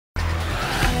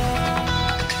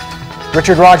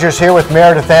Richard Rogers here with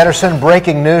Meredith Anderson.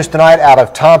 Breaking news tonight out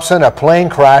of Thompson. A plane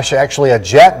crash, actually a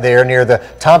jet there near the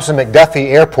Thompson-McDuffie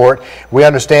Airport. We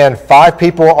understand 5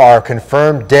 people are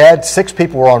confirmed dead. 6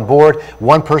 people were on board.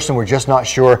 1 person we're just not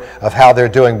sure of how they're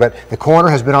doing. But the coroner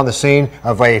has been on the scene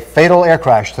of a fatal air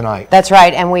crash tonight. That's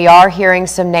right, and we are hearing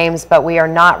some names, but we are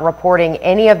not reporting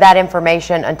any of that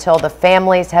information until the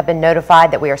families have been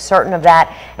notified that we are certain of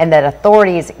that and that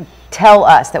authorities tell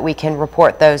us that we can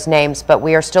report those names, but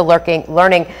we are still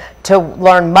learning to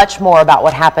learn much more about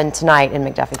what happened tonight in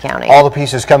McDuffie County. All the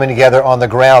pieces coming together on the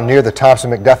ground near the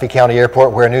Thompson-McDuffie County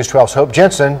Airport, where News 12's Hope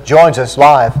Jensen joins us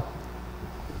live.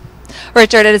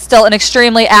 Richard, it is still an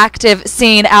extremely active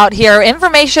scene out here.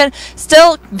 Information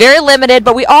still very limited,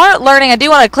 but we are learning. I do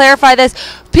want to clarify this.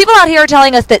 People out here are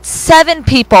telling us that 7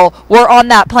 people were on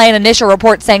that plane. Initial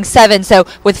report saying 7. So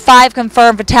with 5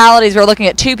 confirmed fatalities, we're looking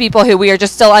at 2 people who we are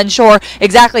just still unsure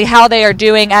exactly how they are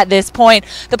doing at this point.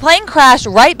 The plane crashed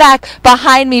right back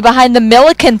behind me, behind the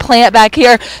Milliken plant back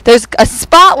here. There's a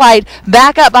spotlight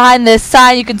back up behind this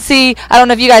sign. You can see, I don't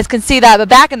know if you guys can see that, but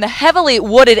back in the heavily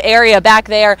wooded area back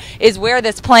there is where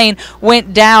this plane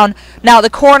went down. Now the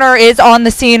coroner is on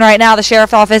the scene right now. The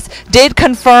sheriff's office did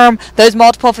confirm those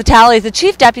multiple fatalities. The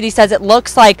chief deputy says it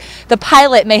looks like the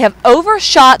pilot may have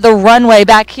overshot the runway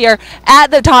back here at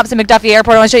the Thompson-McDuffie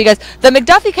Airport. I want to show you guys. The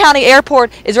McDuffie County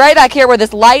Airport is right back here where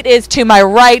this light is to my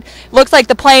right. Looks like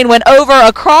the plane went over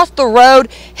across the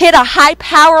road, hit a high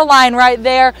power line right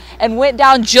there, and went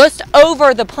down just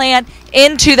over the plant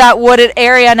into that wooded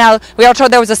area. Now, we are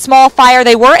told there was a small fire.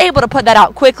 They were able to put that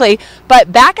out quickly,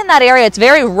 but back in that area, it's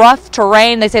very rough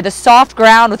terrain. They say the soft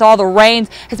ground with all the rains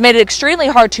has made it extremely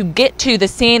hard to get to the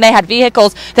scene. They had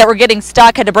vehicles that were getting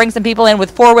stuck, had to bring some people in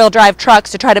with 4-wheel drive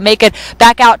trucks to try to make it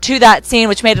back out to that scene,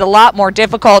 which made it a lot more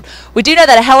difficult. We do know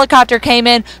that a helicopter came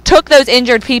in, took those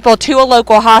injured people to a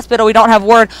local hospital. We don't have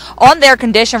word on their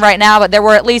condition right now, but there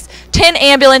were at least 10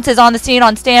 ambulances on the scene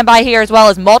on standby here, as well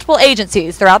as multiple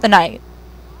agencies throughout the night.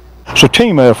 It's a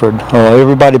team effort.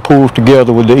 Everybody pulls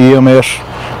together with the EMS,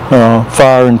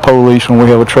 fire and police when we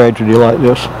have a tragedy like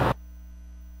this.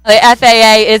 The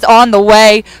FAA is on the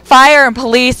way. Fire and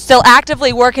police still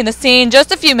actively working the scene.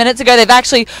 Just a few minutes ago, they've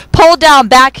actually pulled down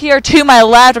back here to my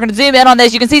left. We're going to zoom in on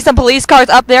this. You can see some police cars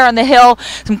up there on the hill,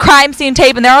 some crime scene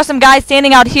tape, and there are some guys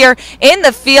standing out here in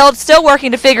the field still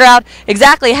working to figure out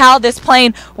exactly how this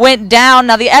plane went down.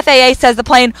 Now, the FAA says the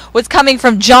plane was coming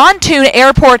from John Toon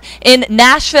Airport in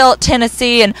Nashville,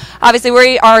 Tennessee, and obviously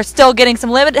we are still getting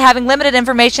having limited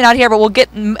information out here, but we'll get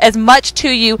as much to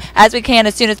you as we can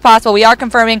as soon as possible. We are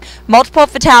confirming multiple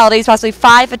fatalities, possibly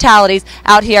 5 fatalities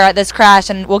out here at this crash,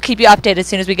 and we'll keep you updated as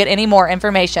soon as we get any more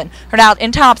information. For now,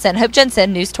 in Thompson, Hope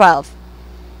Jensen, News 12.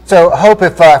 So, Hope,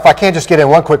 if I can just get in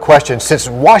one quick question. Since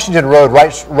Washington Road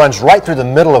runs right through the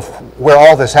middle of where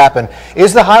all this happened,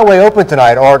 is the highway open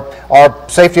tonight, or are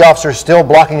safety officers still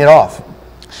blocking it off?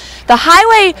 The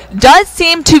highway does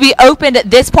seem to be opened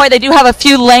at this point. They do have a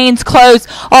few lanes closed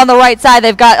on the right side.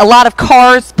 They've got a lot of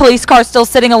cars, police cars still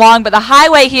sitting along, but the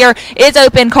highway here is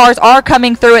open. Cars are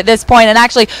coming through at this point. And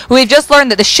actually, we've just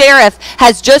learned that the sheriff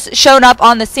has just shown up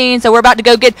on the scene, so we're about to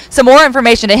go get some more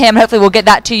information to him. Hopefully, we'll get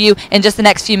that to you in just the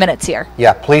next few minutes here.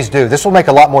 Yeah, please do. This will make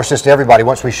a lot more sense to everybody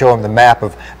once we show them the map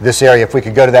of this area. If we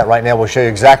could go to that right now, we'll show you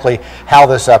exactly how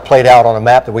this played out on a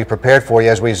map that we prepared for you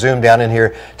as we zoom down in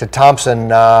here to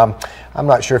Thompson. I'm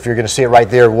not sure if you're going to see it right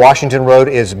there. Washington Road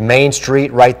is Main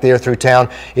Street right there through town.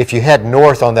 If you head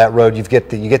north on that road, you get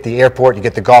the airport, you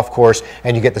get the golf course,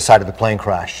 and you get the site of the plane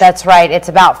crash. That's right. It's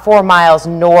about 4 miles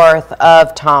north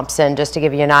of Thompson, just to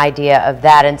give you an idea of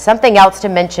that. And something else to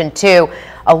mention, too,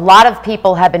 a lot of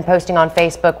people have been posting on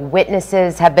Facebook.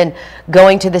 Witnesses have been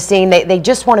going to the scene. They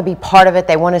just want to be part of it.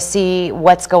 They want to see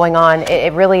what's going on.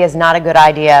 It really is not a good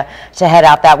idea to head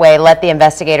out that way. Let the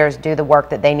investigators do the work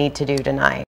that they need to do tonight.